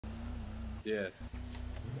Yeah.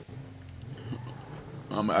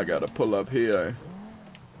 I gotta pull up here,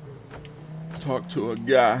 talk to a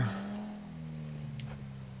guy.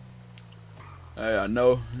 Hey, I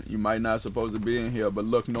know you might not supposed to be in here, but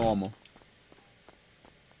look normal.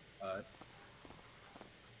 Uh,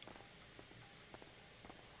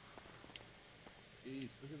 Jeez,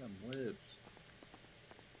 look at them lips.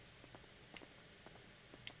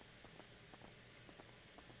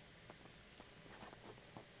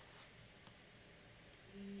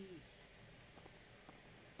 Jeez.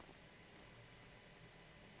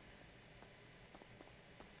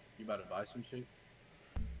 You about to buy some shit?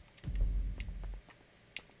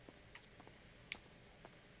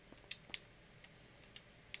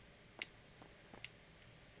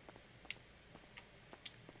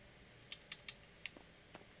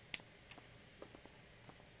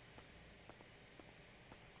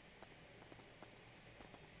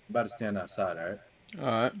 I'm about to stand outside, alright? All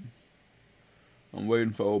right, I'm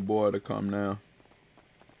waiting for old boy to come now.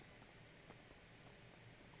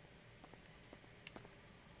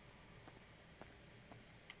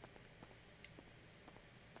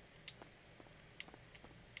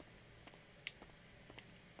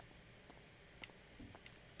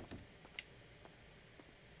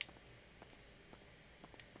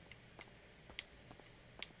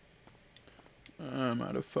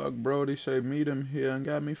 Matter of fuck, Brody say meet him here and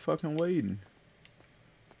got me fucking waiting.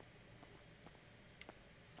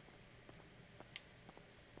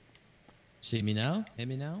 See me now? Hear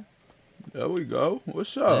me now? There we go.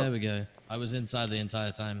 What's up? There we go. I was inside the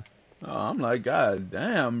entire time. Oh, I'm like, God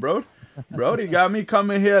damn, bro. Brody got me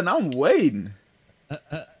coming here and I'm waiting.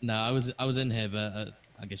 No, I was in here, but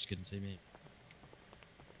I guess you couldn't see me.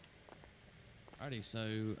 Alrighty, so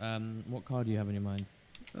what car do you have in your mind?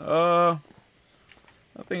 Uh,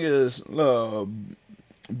 I think it's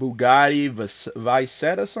Bugatti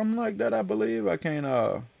Vicetta, something like that. I believe. I can't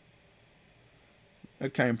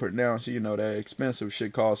pronounce. You know that expensive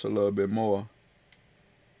shit costs a little bit more.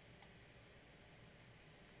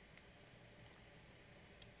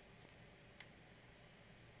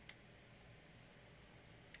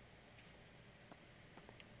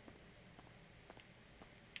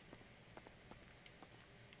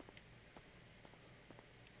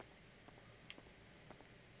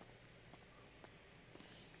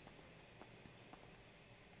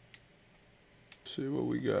 See what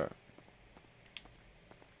we got.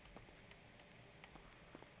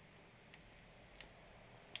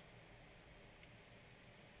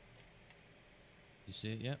 You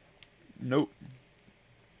see it yet? Nope.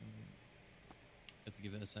 Have to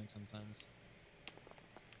give it a sec sometimes.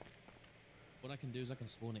 What I can do is I can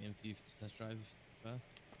spawn it in for you to test drive first.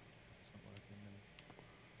 If it's not working, then...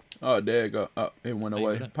 Oh, there you go. Oh, it went Oh, you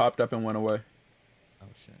away. got it? Popped up and went away. Oh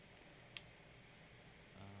shit.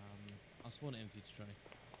 I'll spawn it in for you to try.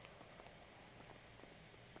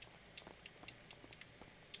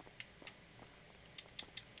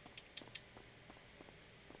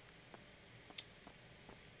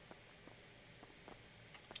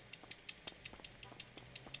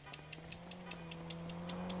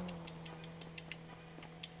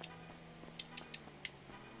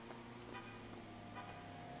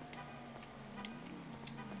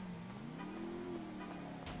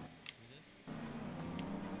 See this?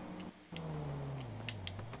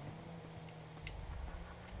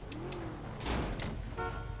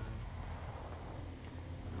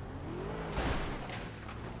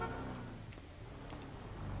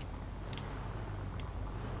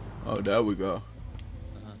 Oh, there we go.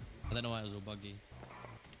 I don't know why it was all buggy. You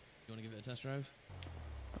want to give it a test drive?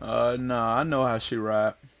 Nah, I know how she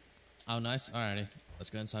rap. Oh, nice. Alrighty. Let's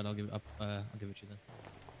go inside. I'll give it up. I'll give it to you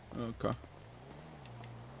then. Okay.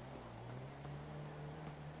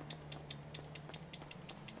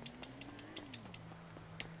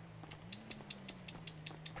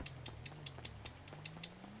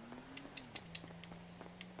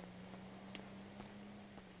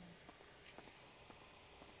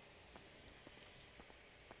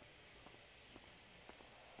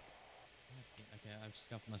 Okay, I've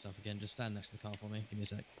scuffed myself again. Just stand next to the car for me. Give me a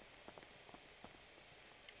sec.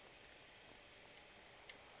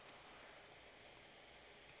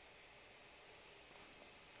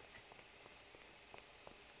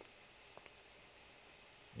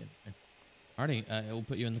 Yeah. Okay. Alrighty, it will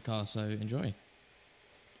put you in the car, so enjoy.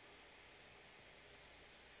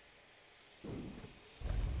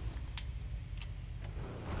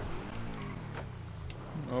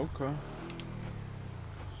 Okay.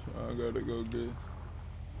 So I gotta go get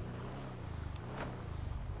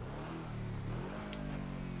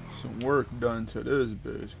some work done to this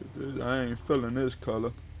bitch, cause I ain't feeling this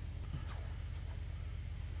color.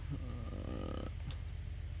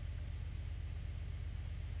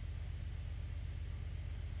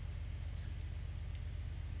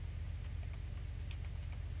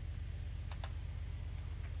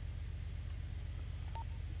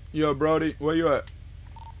 Yo, Brody, where you at?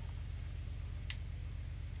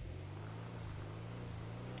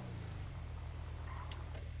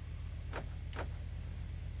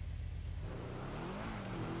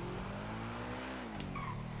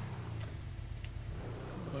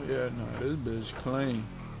 Oh yeah, no, this bitch clean.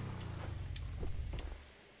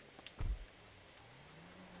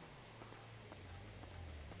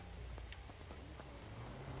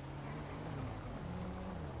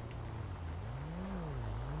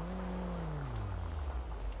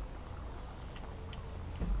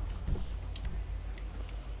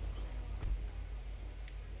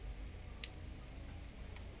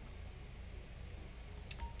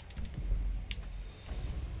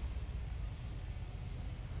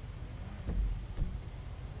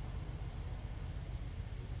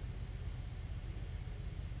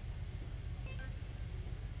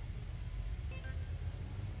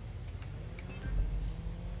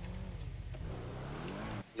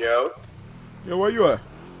 Yo, Yo, where you at?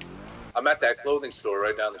 I'm at that clothing store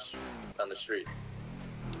right down the street.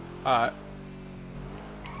 Alright.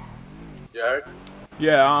 You heard?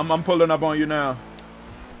 Yeah, I'm pulling up on you now.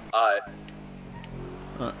 Alright.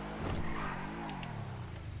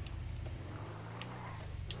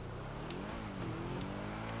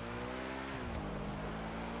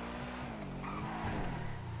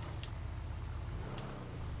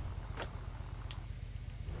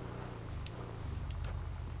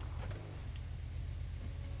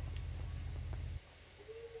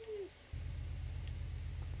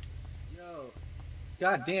 Yo,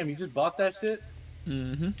 god damn, you just bought that shit?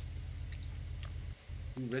 Mm-hmm.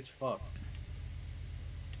 You rich fuck.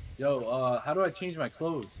 Yo, how do I change my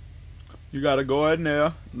clothes? You gotta go in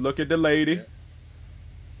there, look at the lady. Yeah.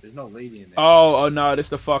 There's no lady in there. Oh no, this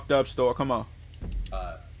the fucked up store. Come on.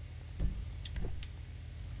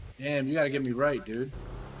 Damn, you gotta get me right, dude.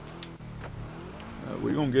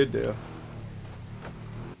 We gonna get there.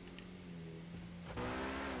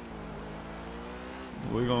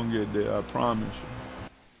 We gonna get there. I promise you.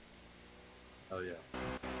 Oh yeah.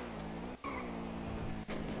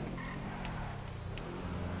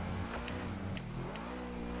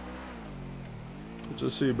 Put your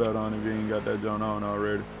seatbelt on if you ain't got that joint on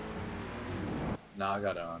already. Nah, I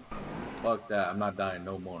got it on. Fuck that, I'm not dying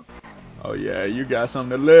no more. Oh yeah, you got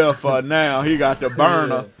something to live for now. He got the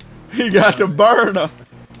burner. He got the burner.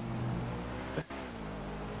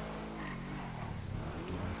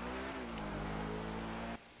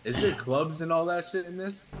 Is there clubs and all that shit in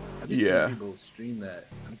this? I've been Yeah. seeing people stream that.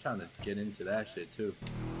 I'm trying to get into that shit too.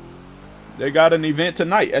 They got an event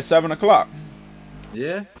tonight at 7 o'clock.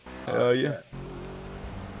 Yeah? Hell yeah.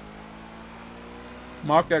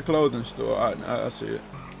 Mark that clothing store. I see it.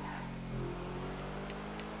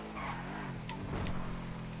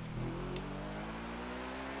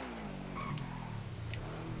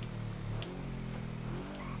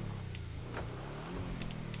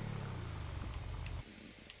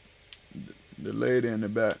 The lady in the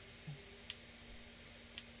back.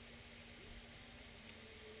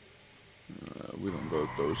 We're gonna go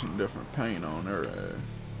throw some different paint on her ass.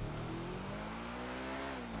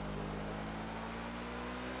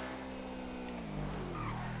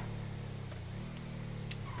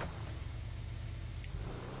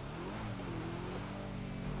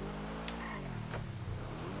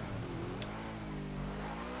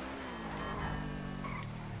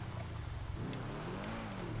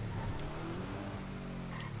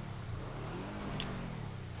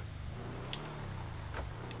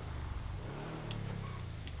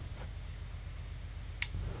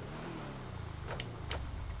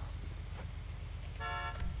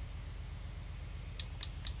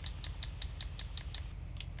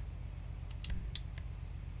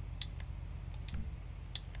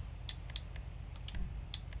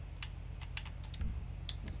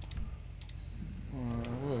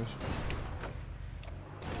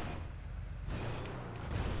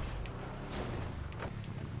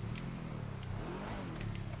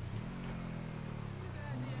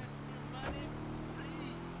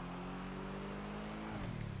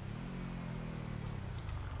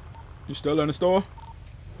 You still in the store?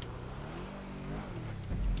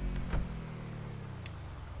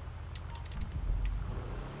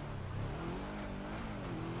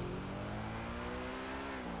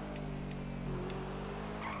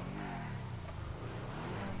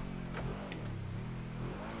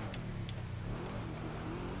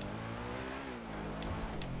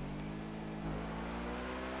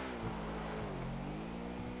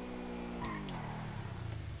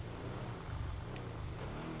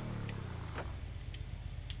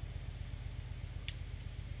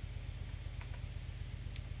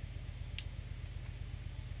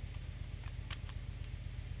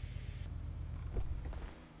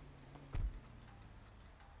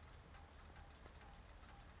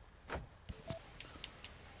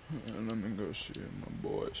 Oh shit, my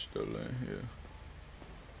boy's still in here.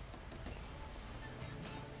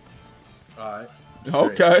 All right.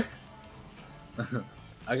 Okay.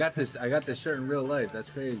 I got this shirt in real life. That's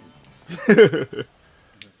crazy. I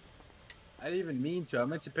didn't even mean to. I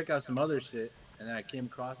meant to pick out some other shit, and then I came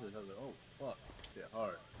across this. I was like, oh fuck, shit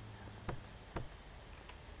hard.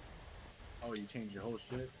 Oh, you changed your whole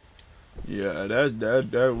shit? Yeah,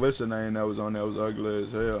 that what's the name that was on there was ugly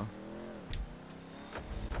as hell.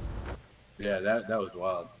 Yeah, that was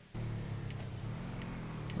wild.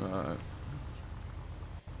 Alright.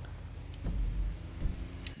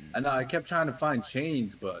 I know. I kept trying to find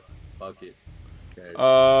chains, but fuck it. Okay.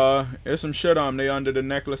 There's some shit on them. They under the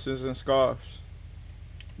necklaces and scarves.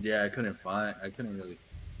 Yeah, I couldn't really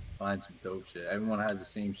find some dope shit. Everyone has the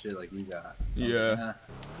same shit like you got. So Yeah. like, nah.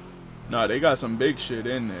 Nah, they got some big shit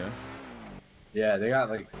in there. Yeah, they got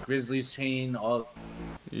like Grizzly's chain. All.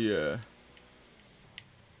 Yeah.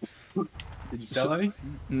 Did you sell any?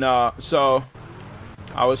 Nah, so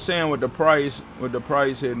I was saying what the price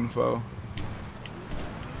hitting for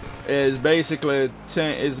is basically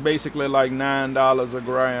like $9 a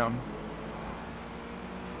gram.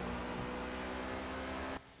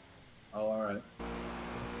 Oh, all right.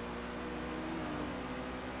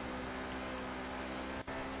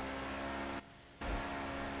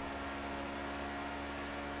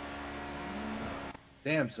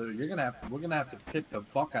 Damn, so we're gonna have to pick the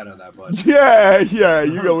fuck out of that, bud. Yeah,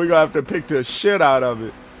 we're gonna have to pick the shit out of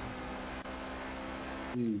it.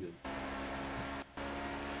 Jesus.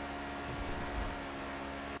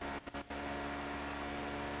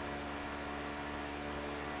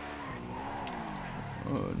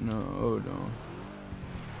 Oh no, hold on.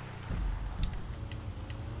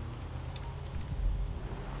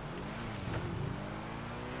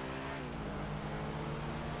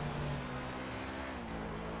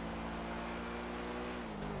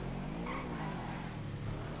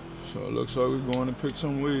 So it looks like we're going to pick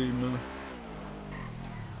some weed, man.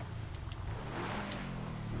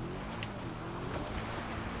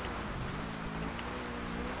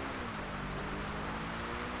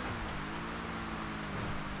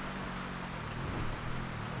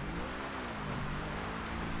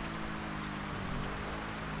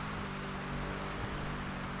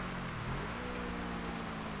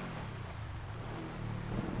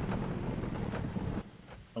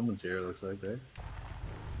 Someone's here, looks like, right?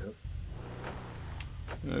 Yep.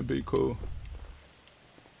 That'd be cool.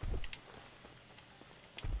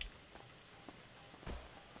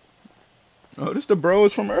 Oh, this the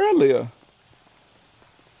bros from earlier.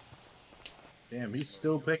 Damn, he's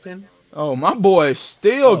still picking? Oh, my boy's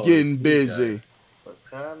still Oh, getting it's these busy. guys. What's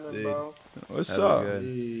happening, Dude. bro? What's How's it up? going?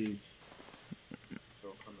 Jeez.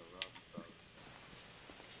 Don't come around, bro.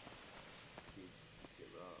 Get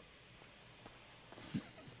robbed.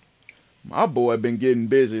 My boy been getting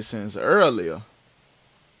busy since earlier.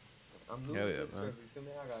 I'm new Hell to yeah, this man. server, you feel me?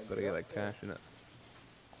 I gotta Gotta get get up like there. cash in it.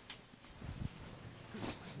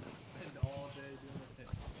 Spend all day doing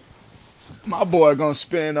it. My boy gonna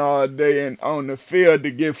spend all day on the field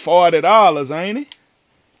to get $40, ain't he?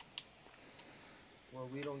 Well,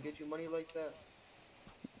 we don't get you money like that.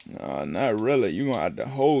 Nah, not really. You gonna have to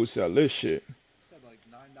wholesale this shit. Said like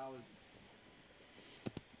 $9.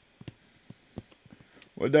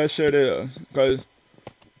 What that shit is? Cause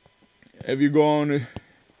if you go on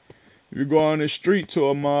the street to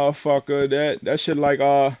a motherfucker, that shit like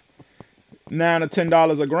 $9 or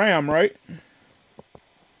 $10 a gram, right?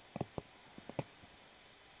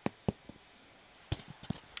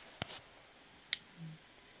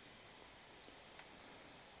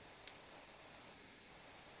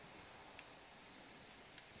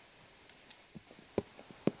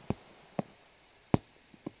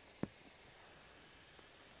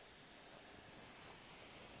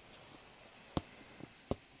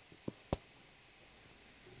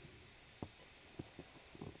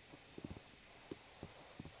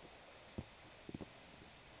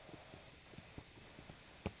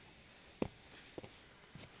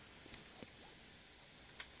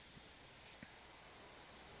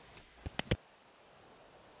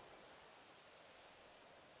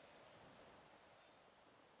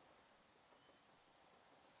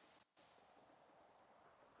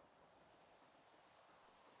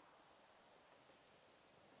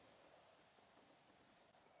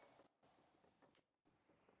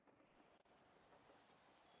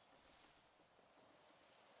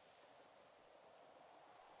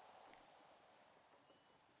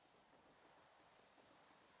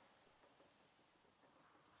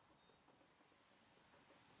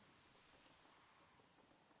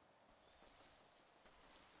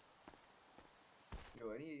 Yo,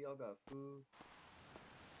 any of y'all got food?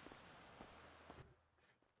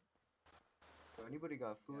 So anybody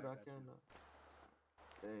got food? Yeah, I I got can. you.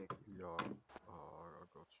 Thank you. Yeah, I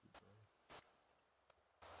got you, bro.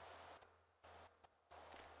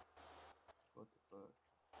 What the fuck?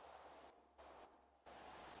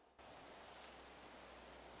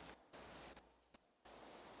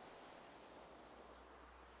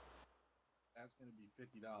 That's gonna be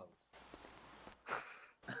 $50.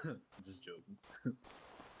 Just joking.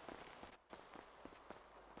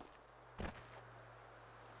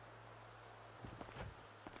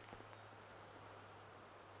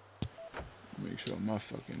 Make sure my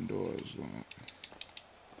fucking door is locked.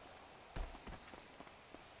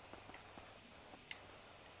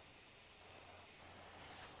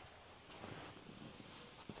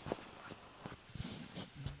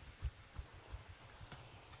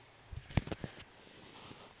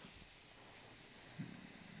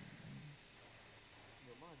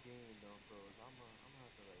 Yo, my game done froze. I'm gonna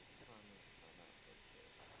have to like sign in and sign out real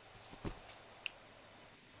quick.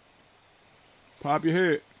 Pop your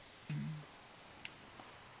head.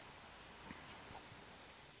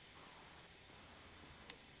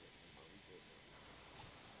 Oh shit, never mind. We good now.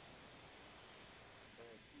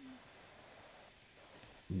 Thank you.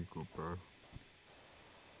 Equal, bro.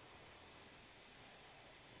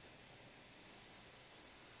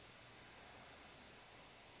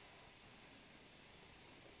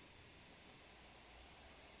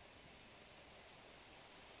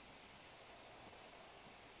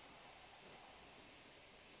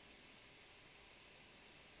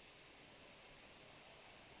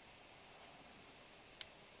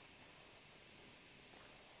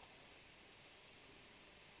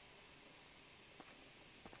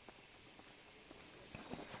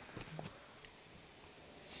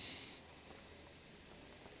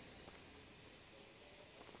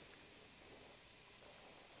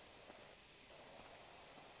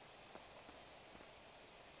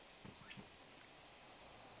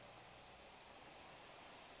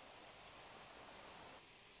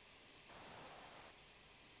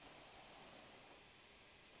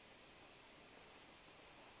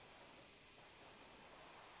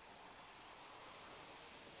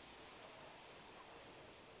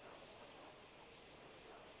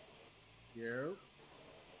 Yo.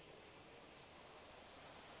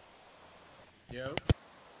 Yo.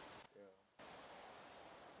 Yeah.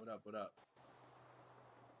 What up? What up?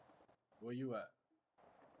 Where you at?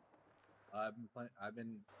 I've been playing. I've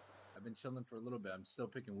been chilling for a little bit. I'm still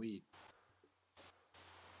picking weed.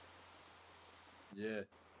 Yeah.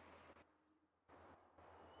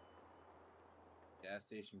 Gas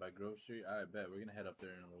station by Grove Street. I bet we're gonna head up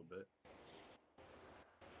there in a little bit.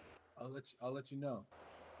 I'll let you know.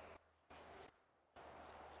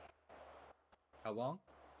 How long?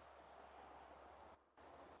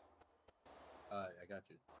 I got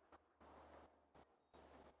you.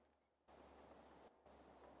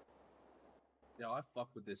 Yo, I fuck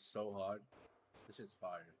with this so hard. This shit's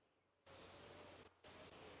fire.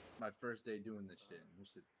 My first day doing this shit. This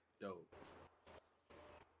shit dope.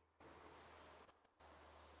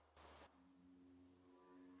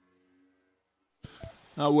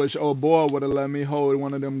 I wish old boy would have let me hold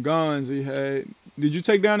one of them guns he had. Did you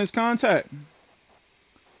take down his contact?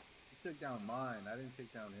 He took down mine. I didn't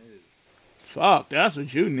take down his. Fuck, that's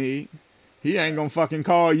what you need. He ain't Yeah. gonna fucking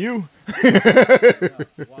call you. No.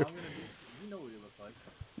 Well, I'm gonna be. You know what you look like.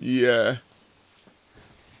 Yeah.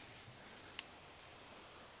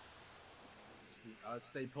 I'll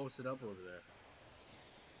stay posted up over there.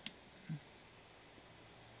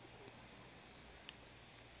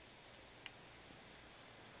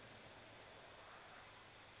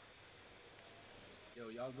 Yo,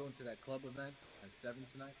 y'all going to that club event at 7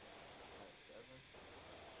 tonight? At 7.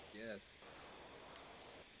 Yes.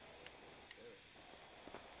 Sure.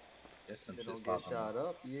 Yes, some They shit's don't get popping shot off.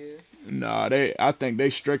 up. Yeah. Nah, I think they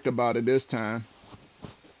strict about it this time.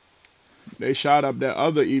 They shot up that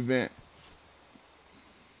other event.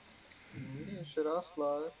 Yeah. Shit, I'll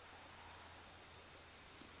slide.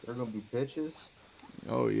 They're gonna be bitches.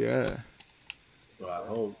 Oh yeah. So Said I that.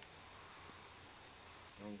 hope.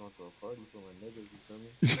 I ain't going to a party full of niggas. You feel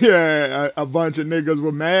me? Yeah, a bunch of niggas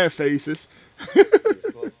with mad faces. Yeah,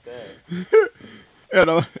 fuck that.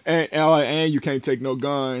 And you can't take no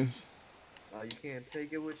guns. You can't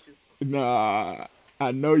take it with you. Nah,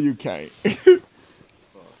 I know you can't.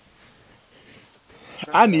 Fuck.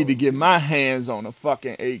 I Not that I need to would get need my it. hands on a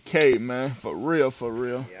fucking AK, man. For real, for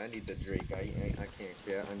real. Yeah, I need the Drake. I can't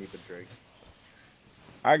care. I need the Drake.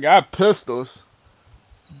 I got pistols.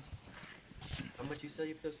 How much you sell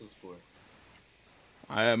your pistols for?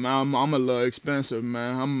 I'm a little expensive,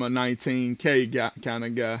 man. I'm a 19K kind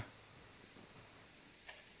of guy.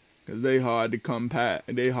 Cause they hard to come by.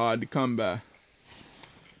 They hard to come by.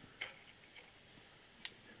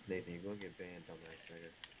 Nathan, you're gonna get banned, dumbass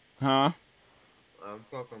nigga. Huh? I'm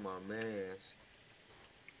talking my mans,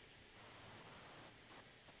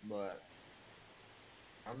 but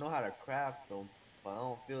I know how to craft them, but I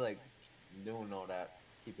don't feel like doing all that.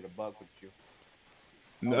 Keep it a buck with you.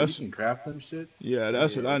 Oh, you That's can craft them shit. yeah,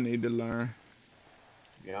 that's what Yeah, I need to learn.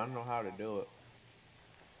 yeah, I know how to do it.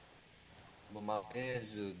 But my man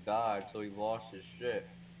just died, so he lost his shit.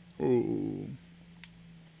 Ooh.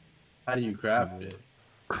 How do you craft Yeah. it?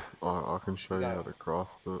 I can show You you got, how to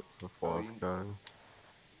craft it for oh, 5k.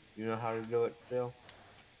 you know how to do it still?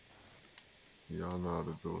 Yeah, I know how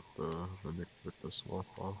to do it the nick with the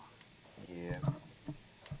sniper. Yeah,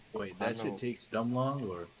 Wait, I that shit know. takes dumb long,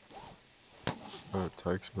 or It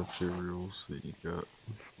takes materials that you get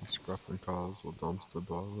from scrapping cars or dumpster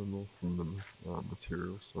diving or from the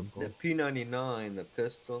material The center. P99, the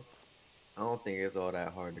pistol, I don't think it's all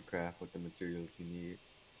that hard to craft with the materials you need.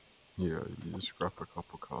 Yeah, you just scrap a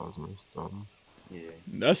couple cars and it's done. Yeah,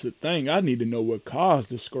 That's the thing. I need to know what caused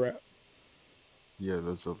the scrap. Yeah,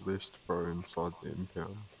 there's a list, bro, inside the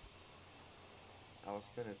impound. I was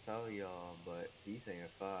finna tell y'all, but he's saying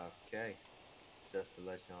 5K just to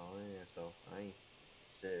let y'all in, so I ain't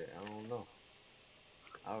shit. I don't know.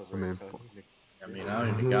 I was I ready to mean, tell these I niggas. mean, I don't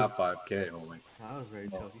even got 5K, homie. I was ready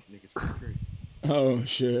to No, tell these niggas for free. Oh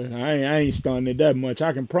shit. I ain't stunning it that much.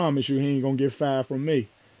 I can promise you he ain't gonna get five from me.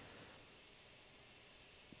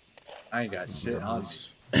 I ain't got yeah, shit on me.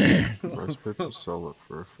 most people sell it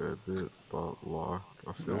for a fair bit, but like,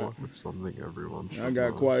 I feel I, like it's something everyone I should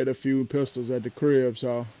got know. quite a few pistols at the crib,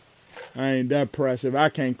 so I ain't that impressive. I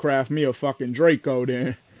can't craft me a fucking Draco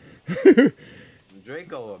then.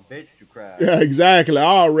 Draco a bitch to craft. Yeah, exactly.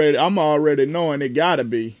 I'm already knowing it gotta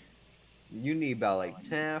be. You need about like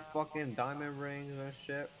 10 fucking diamond rings and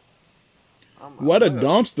shit. I'm What a good on.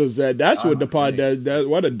 dumpsters at? That's what the Diamond part rings. that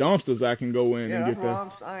what a dumpsters I can go in Yeah, and that's get what the.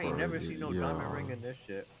 I ain't Bro, never seen no diamond yeah, ring in this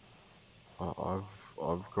shit.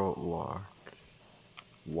 I've got like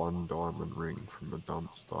one diamond ring from a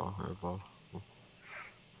dumpster ever.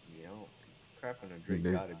 You know, crafting a You Drake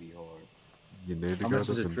need gotta be hard. you need to How go much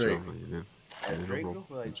to is a Drake? you That need to Drake rob go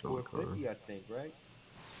for like Angelico. 450, I think, right?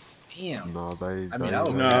 Damn. No, I mean, I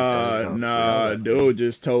would they craft that Nah, shit have and just sell nah. that bitch. Dude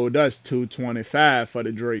just told us 225 for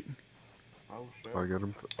the Drake. Oh I shit. get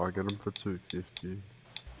them I get them for 250.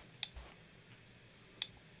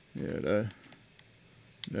 Yeah,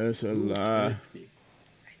 that's a lie. 250.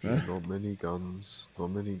 Yeah, not many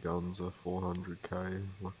guns are 400k,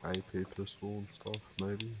 like AP pistol and stuff,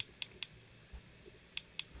 maybe.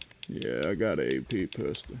 Yeah, I got an AP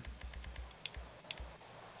pistol.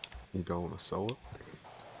 You don't want to sell it?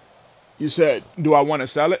 You said, do I want to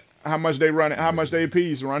sell it? How much they running? How much the Yeah.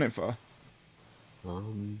 AP's running for?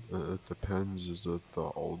 It depends. Is it the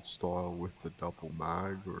old style with the double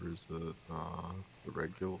mag, or is it the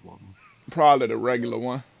regular one? Probably the regular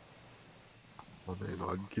one. I mean,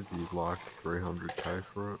 I'd give you like 300k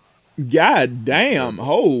for it. God You could go damn, buy,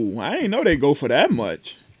 ho! I ain't know they go for that you,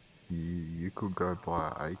 much. you could go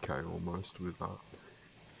buy a AK almost with that.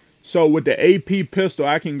 So with the AP pistol,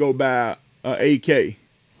 I can go buy a AK.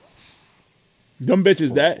 Them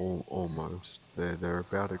bitches that Almost. They're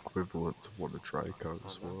about equivalent to what a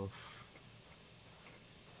Draco's Hold on. worth.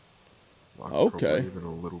 Like probably okay. even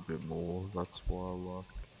a little bit more. That's why like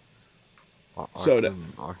So that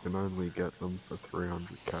I can only get them for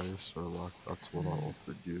 300k. So like that's what I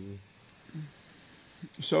offered you.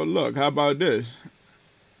 so look, how about this?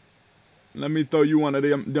 Let me throw you one of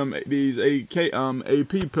them these AK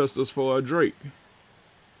AP pistols for a Drake.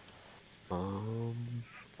 Um,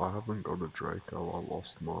 I haven't got a Draco. I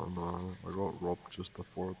lost mine. I got robbed just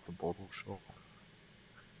before at the bottle shop.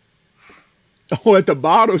 Oh, at the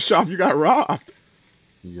bottle shop, you got robbed.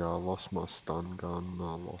 Yeah, I lost my stun gun.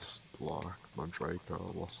 I lost like my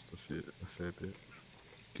Draco. I lost a fair bit.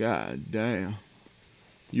 God damn,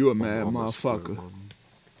 you a mad I'm a square motherfucker. one.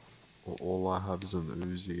 All I have is an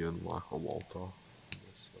Uzi and like a Walter.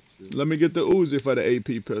 That's it. Let me get the Uzi for the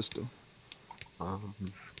AP pistol.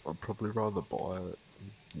 Um, I'd probably rather buy it.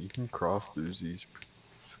 You can craft Uzis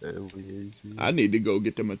fairly easy. I need to go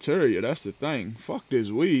get the material. That's the thing. Fuck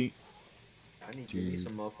this weed. I need to Do give me you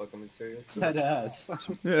some motherfucking material too. That ass.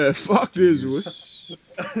 Yeah, fuck do you this weed. use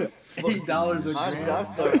Fuck. do you $8 a use gram.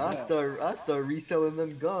 I start reselling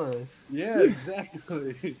them guns. Yeah,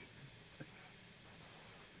 exactly.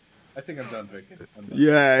 I think I'm done picking. I'm done.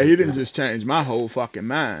 Yeah, he didn't it, just change my whole fucking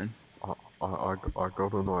mind. I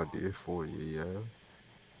got an idea for you, yeah.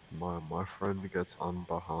 My friend gets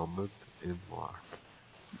unbahamed in like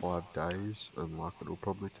 5 days, and like it'll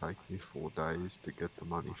probably take me 4 days to get the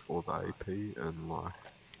money for the AP. And like,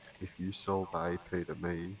 if you sell the AP to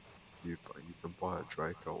me, you can buy a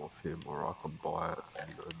Draco off him, or I can buy it.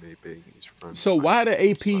 You know, me being his friend. So why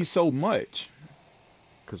the AP so much?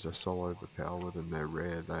 Because they're so overpowered and they're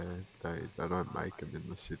rare. They don't make them in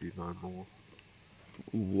the city no more.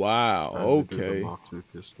 Wow. Only do the Okay. Mark II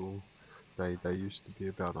pistol. They used to be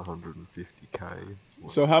about 150k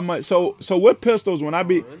when So I how was much? when I So was what selling them. pistols? When I Hold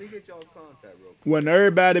be on, let me get y'all contact real quick. when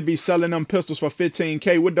everybody be selling them pistols for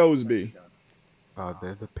 15K, what those Nicely be? done.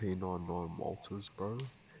 They're the P99 Walters, bro.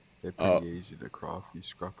 They're Uh. pretty easy to craft. You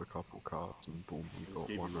scrap a couple cards and boom, you Just got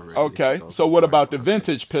gave one you my already. phone. If it Okay. So doesn't what break, about the then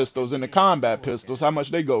vintage it's pistols and the Fucking combat smoke pistols? and How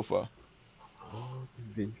much they go for?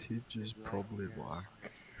 vintage is his life probably here.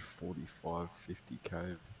 like 45,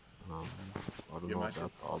 50k. I don't Get know my shit.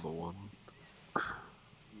 about the other one.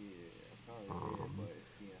 Yeah, I probably did, Um, but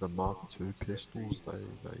it's being the Mark stolen from II my shit pistols, previously.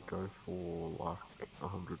 they go for like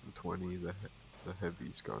 120. The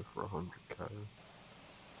heavies go for 100k.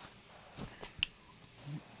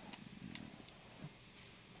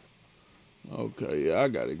 Okay, yeah, I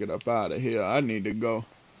gotta get up out of here. I need to go.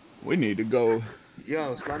 We need to go.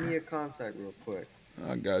 Yo, slide me your contact real quick.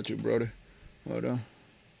 I got you, brother. Hold on.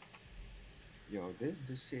 Yo, this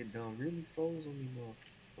shit done really froze on me, motherfucker.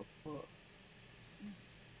 The fuck?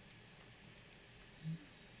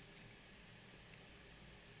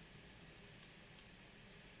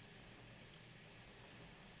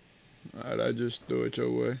 Alright, I just threw it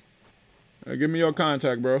your way. Give me your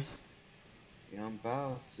contact, bro. Yeah, I'm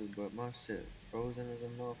about to, but my shit frozen as a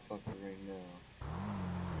motherfucker right now.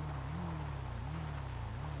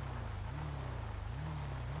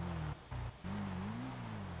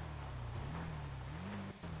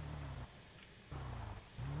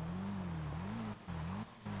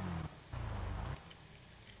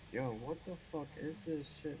 Yo, what the fuck is this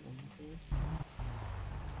shit, man?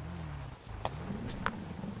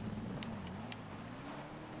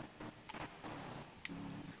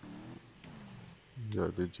 Yo,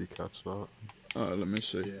 did you catch that? Let me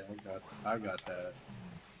see. Yeah, I got that.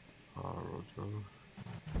 Roger.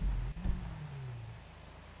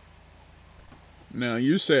 Now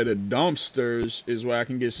you said the dumpsters is where I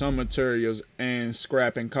can get some materials and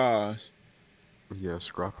scrapping cars. Yeah,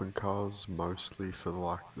 scrapping cars mostly for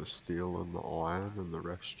like the steel and the iron, and the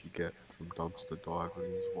rest you get from dumpster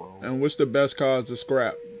diving as well. And what's the best cars to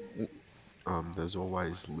scrap? There's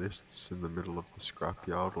always lists in the middle of the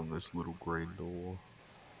scrapyard on this little green door.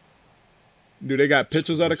 Do they got So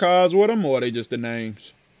pictures of the just, cars with them, or are they just the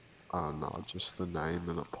names? no, just the name,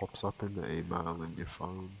 and it pops up in the email in your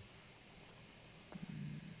phone.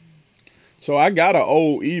 So I got an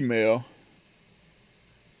old email.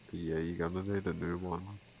 Yeah, you're gonna need a new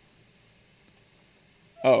one.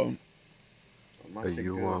 Oh, Oh, my Are shit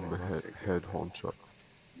you good now. My shit good head now. honcho?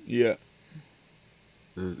 yeah,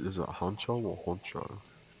 Is it honcho or honcho?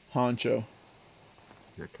 Honcho.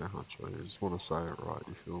 Yeah, okay, honcho. I just want to say it right.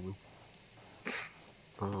 You feel me?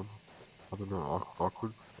 Um, I don't know. I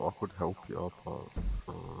could help you out, but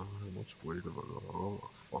how much weed have I got? I got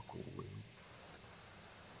like fuck all weed.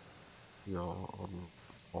 Yeah,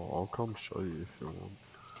 I'll come show you if you want.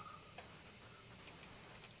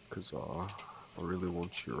 Cause I really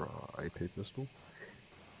want your AP pistol.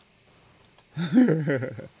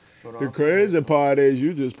 Hold The on, hold on, crazy hold on. part is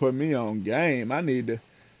you just put me on game. I need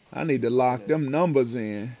to lock Finna, them numbers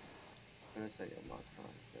in. finna say yo, my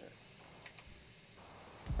contact.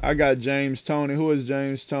 I got James Tony. Who is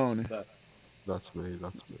James Tony? That That's me.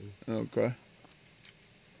 That's me. Okay.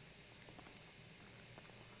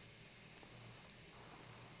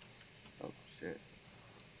 Oh shit.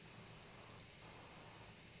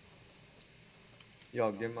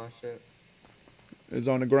 Y'all get my shit? It's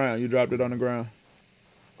on the ground. You dropped it on the ground.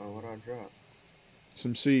 Oh, what I drop?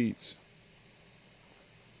 Some seeds.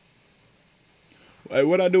 Hey,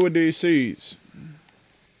 what I do with these seeds?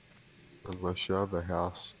 Unless you have a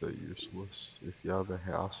house, they're useless. If you have a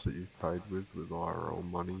house that you've paid with IRL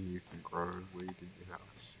money, you can grow weed in your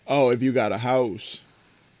house. Oh, if you got a house.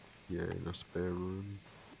 Yeah, in a spare room.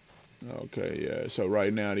 Okay, yeah. So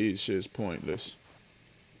right now these shit's pointless.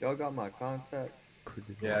 Y'all got my contact?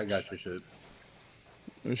 Pretty yeah, I much. got your shit.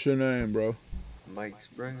 What's your name, bro? Mike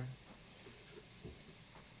Springer?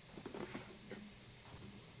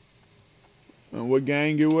 And what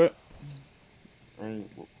gang you with? I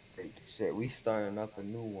ain't. Hey, shit, we starting up a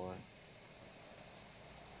new one.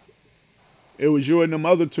 It was you and them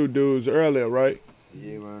other two dudes earlier, right?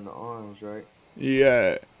 Yeah, we're in the orange, right?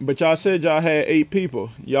 Yeah. But y'all said y'all had 8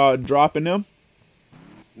 people. Y'all dropping them?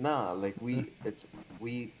 Nah, like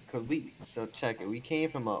cause so check it. We came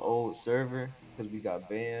from an old server cause we got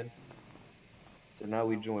banned. So now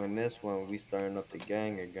we join this one. We starting up the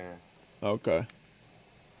gang again. Okay.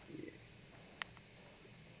 Yeah.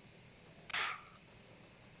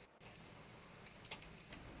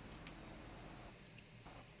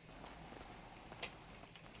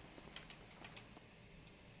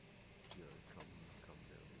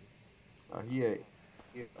 No, he at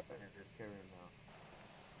his carrier now.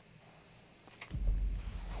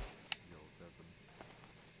 Yo, Devin.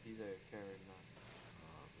 He's at carrier now.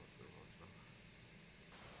 Roger.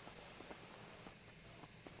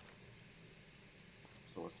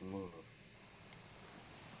 So what's the move?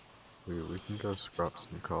 We can go scrap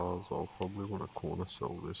some cars. I'll probably want to corner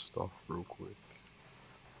sell this stuff real quick.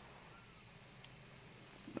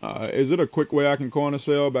 Is it a quick way I can corner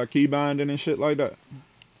sell by key binding and shit like that?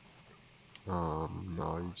 No,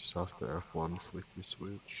 you just have to F1 flick your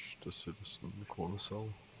switch to citizen corner sell.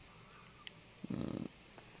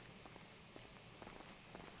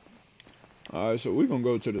 Alright, so we're gonna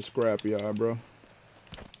go to the scrap yard, bro.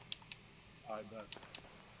 I bet.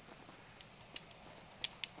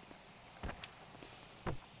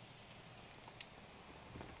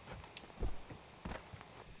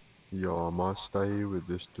 Yo, I might stay with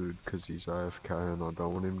this dude because he's AFK and I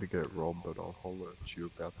don't want him to get robbed, but I'll holler at you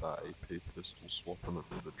about that AP pistol swapping it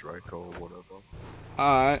with a Draco or whatever.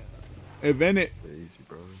 Alright. If Easy,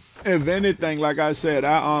 bro. if anything, like I said,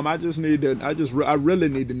 I just need to I really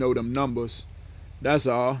need to know them numbers. That's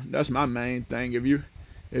all. That's my main thing. If you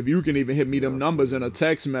can even hit me them numbers in a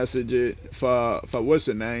text message for what's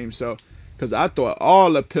the name, so cause I thought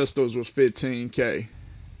all the pistols was 15K.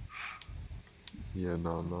 Yeah,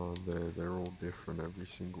 no, they're all different. Every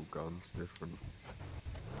single gun's different.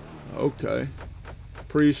 Okay.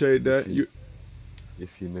 Appreciate that.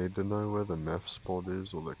 If you need to know where the meth spot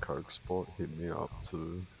is or the coke spot, hit me up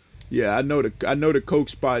too. Yeah, I know the coke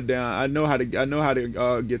spot down. I know how to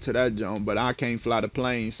get to that zone, but I can't fly the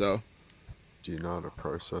plane, so. Do you know how to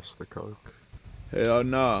process the coke? Hell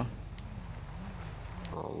no.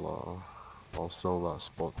 I'll sell that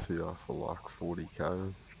spot to you for like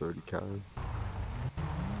 40K, 30K.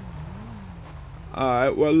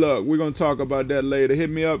 Alright, well look, we're gonna talk about that later. Hit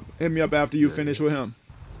me up after you finish with him.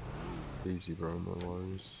 Easy, bro, no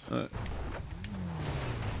worries. Alright.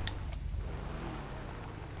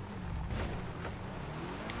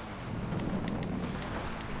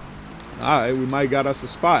 Alright, we might got us a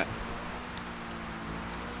spot.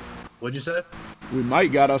 What'd you say? We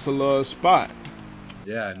might got us a little spot.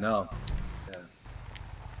 Yeah, no. Yeah.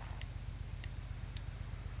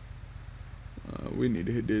 We need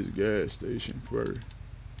to hit this gas station first.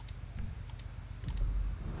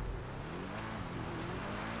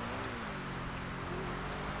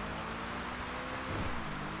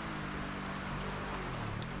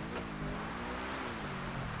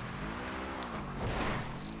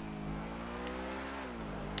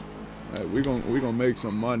 Alright, we gonna make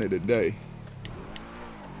some money today.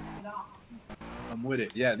 I'm with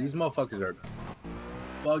it. Yeah, these motherfuckers are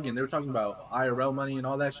bugging. They were talking about IRL money and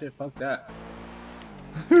all that shit. Fuck that.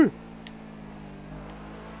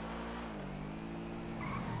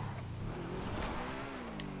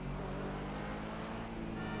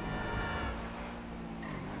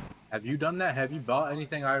 Have you done that? Have you bought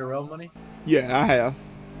anything IRL money? Yeah, I have.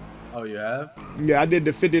 Oh, you have? Yeah, I did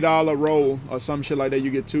the $50 roll or some shit like that. You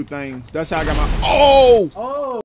get two things. That's how I got my. Oh! Oh!